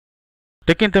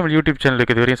Tech இன் Tamil YouTube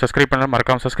சேனலுக்கு இதுவரையும் subscribe பண்ணலாம்,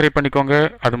 மறக்காம சப்ஸ்கிரைப் பண்ணிக்கோங்க.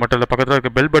 அது மட்டும் இல்லை, பக்கத்தில்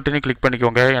இருக்க பெல் பட்டனையும் கிளிக்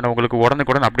பண்ணிக்கோங்க. ஏன்னா உங்களுக்கு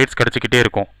உடனுக்குடன் அப்டேட்ஸ் கிடச்சிக்கிட்டே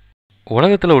இருக்கும்.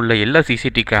 உலகத்தில் உள்ள எல்லா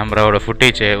சிசிடிவி கேமராவோட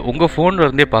ஃபுட்டேஜை உங்கள் ஃபோனில்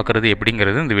இருந்தே பார்க்குறது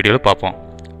எப்படிங்கிறது இந்த வீடியோவில் பார்ப்போம்.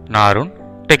 நான் அருண்,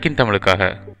 டெக் இன்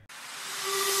தமிழுக்காக.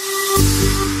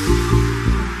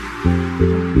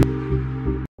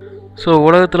 ஸோ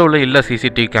உலகத்தில் உள்ள எல்லா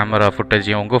சிசிடிவி கேமரா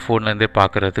ஃபுட்டேஜையும் உங்கள் ஃபோன்லேருந்தே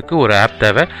பார்க்குறதுக்கு ஒரு ஆப்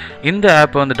தேவை. இந்த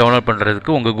ஆப்பை வந்து டவுன்லோட்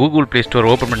பண்ணுறதுக்கு உங்கள் கூகுள் ப்ளே ஸ்டோர்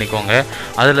ஓப்பன் பண்ணிக்கோங்க.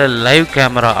 அதில் லைவ்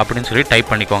கேமரா அப்படின்னு சொல்லி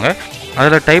டைப் பண்ணிக்கோங்க.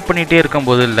 அதில் டைப் பண்ணிகிட்டே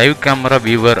இருக்கும்போது லைவ் கேமரா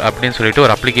வியூவர் அப்படின்னு சொல்லிட்டு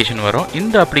ஒரு அப்ளிகேஷன் வரும்.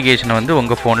 இந்த அப்ளிகேஷனை வந்து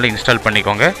உங்கள் ஃபோனில் இன்ஸ்டால்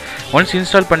பண்ணிக்கோங்க. ஒன்ஸ்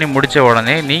இன்ஸ்டால் பண்ணி முடித்த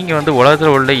உடனே நீங்கள் வந்து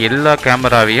உலகத்தில் உள்ள எல்லா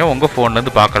கேமராவையும் உங்கள்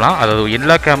ஃபோன்லேருந்து பார்க்கலாம். அதாவது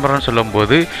எல்லா கேமரான்னு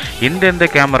சொல்லும்போது எந்தெந்த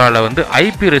கேமராவில் வந்து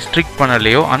ஐபி ரெஸ்ட்ரிக்ட்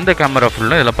பண்ணலையோ அந்த கேமரா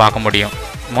ஃபுல்லும் இதில் பார்க்க முடியும்.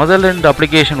 முதல்ல இந்த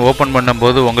அப்ளிகேஷன் ஓப்பன்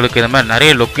பண்ணும்போது உங்களுக்கு இது மாதிரி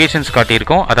நிறைய லொக்கேஷன்ஸ்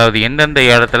காட்டியிருக்கும். அதாவது எந்தெந்த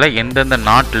இடத்துல எந்தெந்த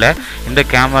நாட்டில் இந்த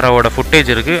கேமராவோட ஃபுட்டேஜ்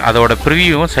இருக்குது, அதோட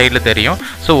ப்ரிவியூவும் சைடில் தெரியும்.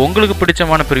 ஸோ உங்களுக்கு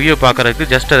பிடிச்சமான ப்ரிவியூ பார்க்குறதுக்கு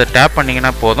ஜஸ்ட் அதை டேப்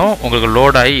பண்ணிங்கன்னா போதும், உங்களுக்கு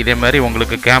லோட் ஆகி இதே மாதிரி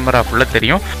உங்களுக்கு கேமரா ஃபுல்லாக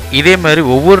தெரியும். இதே மாதிரி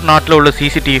ஒவ்வொரு நாட்டில் உள்ள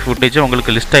சிசிடிவி ஃபுட்டேஜும்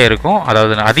உங்களுக்கு லிஸ்ட்டாக இருக்கும்.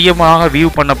 அதாவது அதிகமாக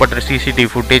வியூ பண்ணப்பட்ட சிசிடிவி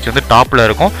ஃபுட்டேஜ் வந்து டாப்பில்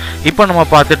இருக்கும். இப்போ நம்ம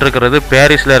பார்த்துட்டு இருக்கிறது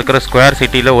பாரிஸில் இருக்கிற ஸ்கொயர்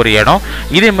சிட்டியில் ஒரு இடம்.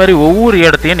 இதே மாதிரி ஒவ்வொரு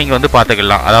இடத்தையும் நீங்கள் வந்து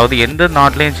பார்த்துக்கலாம். அதாவது எந்த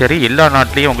நாட்டில் சரி எல்லா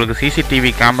நாட்டிலையும் உங்களுக்கு சிசிடிவி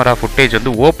கேமரா ஃபுட்டேஜ்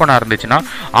வந்து ஓப்பனாக இருந்துச்சுன்னா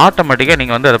ஆட்டோமேட்டிக்காக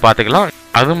நீங்கள் வந்து அதை பார்த்துக்கலாம்.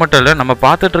 அது மட்டும் இல்லை, நம்ம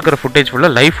பார்த்துட்டு இருக்கிற ஃபுட்டேஜ்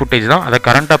ஃபுல்லாக லைவ் ஃபுட்டேஜ் தான். அதை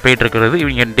கரண்ட்டாக போயிட்டு இருக்கிறது.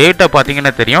 இவங்க டேட்டா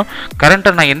பார்த்தீங்கன்னா தெரியும்.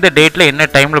 கரண்ட்டாக நான் எந்த டேட்டில் என்ன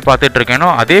டைமில் பார்த்துட்டு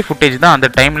இருக்கேனோ அதே ஃபுட்டேஜ் தான் அந்த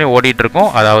டைம்லேயே ஓடிட்டு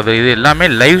இருக்கும். அதாவது இது எல்லாமே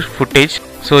லைவ் ஃபுட்டேஜ்.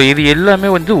 ஸோ இது எல்லாமே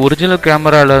வந்து ஒரிஜினல்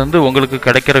கேமராவிலேருந்து உங்களுக்கு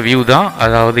கிடைக்கிற வியூ தான்.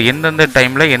 அதாவது எந்தெந்த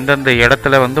டைமில் எந்தெந்த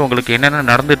இடத்துல வந்து உங்களுக்கு என்னென்ன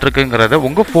நடந்துட்டுருக்குங்கிறத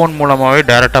உங்கள் ஃபோன் மூலமாகவே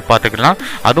டேரெக்டாக பார்த்துக்கலாம்.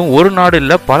 அதுவும் ஒரு நாடு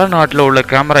இல்லை, பல நாட்டில் உள்ள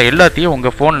கேமரா எல்லாத்தையும்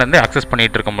உங்கள் ஃபோன்லேருந்து அக்சஸ்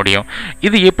பண்ணிகிட்டு இருக்க முடியும்.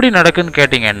 இது எப்படி நடக்குன்னு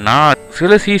கேட்டிங்கன்னா,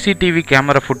 சில சிசிடிவி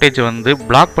கேமரா ஃபுட்டேஜ் வந்து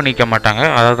பிளாக் பண்ணிக்க மாட்டாங்க.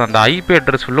 அதாவது அந்த ஐபி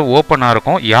அட்ரஸ் ஃபுல்லாக ஓப்பனாக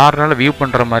இருக்கும். யாருனால வியூ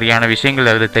பண்ணுற மாதிரியான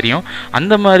விஷயங்கள் அதில் தெரியும்.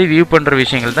 அந்த மாதிரி வியூ பண்ணுற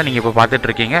விஷயங்கள் தான் நீங்கள் இப்போ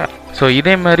பார்த்துட்ருக்கீங்க. ஸோ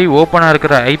இதே மாதிரி ஓப்பனாக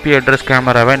இருக்கிற ஐபி அட்ரஸ்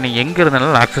கேமராவை நீங்கள் எங்கே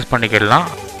இருந்தாலும் ஆக்சஸ் பண்ணிக்கலாம்.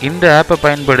 இந்த ஆப்பை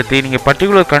பயன்படுத்தி நீங்கள்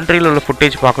பர்டிகுலர் கண்ட்ரியில் உள்ள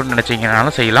ஃபுட்டேஜ் பார்க்கணும்னு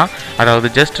நினச்சிங்கனாலும் செய்யலாம். அதாவது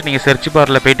ஜஸ்ட் நீங்கள் சர்ச்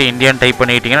பாரில் போய்ட்டு இந்தியான்னு டைப்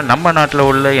பண்ணிட்டீங்கன்னா நம்ம நாட்டில்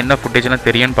உள்ள என்ன ஃபுட்டேஜ்லாம்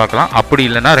தெரியும்னு பார்க்கலாம். அப்படி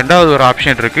இல்லைனா ரெண்டாவது ஒரு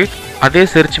ஆப்ஷன் இருக்குது. அதே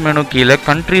சர்ச் மெனு கீழே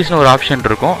கண்ட்ரீஸ்னு ஒரு ஆப்ஷன்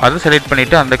இருக்கும். அதை செலக்ட்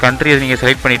பண்ணிவிட்டு அந்த கண்ட்ரியை நீங்கள்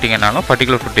செலக்ட் பண்ணிட்டீங்கன்னாலும்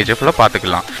பர்டிகுலர் ஃபுட்டேஜை ஃபுல்லாக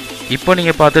பார்த்துக்கலாம். இப்போ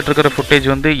நீங்கள் பார்த்துட்டு இருக்கிற ஃபுட்டேஜ்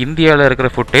வந்து இந்தியாவில் இருக்கிற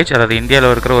ஃபுட்டேஜ். அதாவது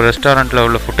இந்தியாவில் இருக்கிற ஒரு ரெஸ்டாரண்ட்டில்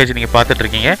உள்ள ஃபுட்டேஜ் நீங்கள்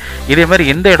பார்த்துட்ருக்கீங்க. இதே மாதிரி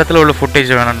எந்த இடத்துல உள்ள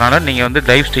ஃபுட்டேஜ் வேணும்னாலும் நீங்கள் வந்து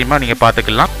லைவ் ஸ்ட்ரீமாக நீங்கள்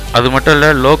பார்த்துக்கலாம். அது மட்டும் இல்லை,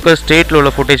 லோக்கல் ஸ்டேட்டில்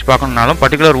உள்ள ஃபுட்டேஜ் பார்க்கணுன்னாலும்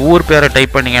பர்டிகுலர் ஊர் பேரை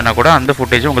டைப் பண்ணிங்கன்னா கூட அந்த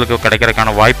ஃபுட்டேஜ் உங்களுக்கு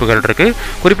கிடைக்கிறதுக்கான வாய்ப்புகள் இருக்குது.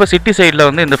 குறிப்பாக சிட்டி சைடில்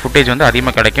வந்து இந்த ஃபுட்டேஜ் வந்து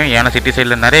அதிகமாக கிடைக்கும். ஏன்னா சிட்டி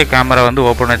சைடில் நிறைய கேமரா வந்து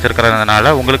ஓப்பன்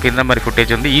வச்சிருக்கிறதுனால உங்களுக்கு இந்த மாதிரி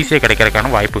ஃபுட்டேஜ் வந்து ஈஸியாக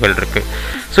கிடைக்கிறதுக்கான வாய்ப்புகள் இருக்குது.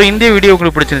 ஸோ இந்த வீடியோ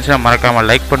உங்களுக்கு பிடிச்சிருந்துச்சுன்னா மறக்காமல்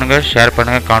லைக் பண்ணுங்கள், ஷேர்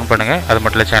பண்ணுங்கள், கமெண்ட் பண்ணுங்கள். அது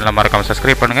மட்டும் இல்லை, சேனலை மறக்காமல்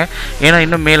சப்ஸ்கிரைப் பண்ணுங்கள். ஏன்னா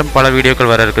இன்னும் மேலும் பல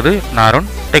வீடியோக்கள் வர இருக்குது. நான் அருண்,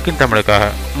 டெக் இன்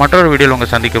தமிழுக்காக. மற்றொரு வீடியோவில்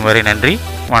உங்களை சந்திக்கும் வரை நன்றி,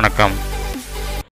 வணக்கம்.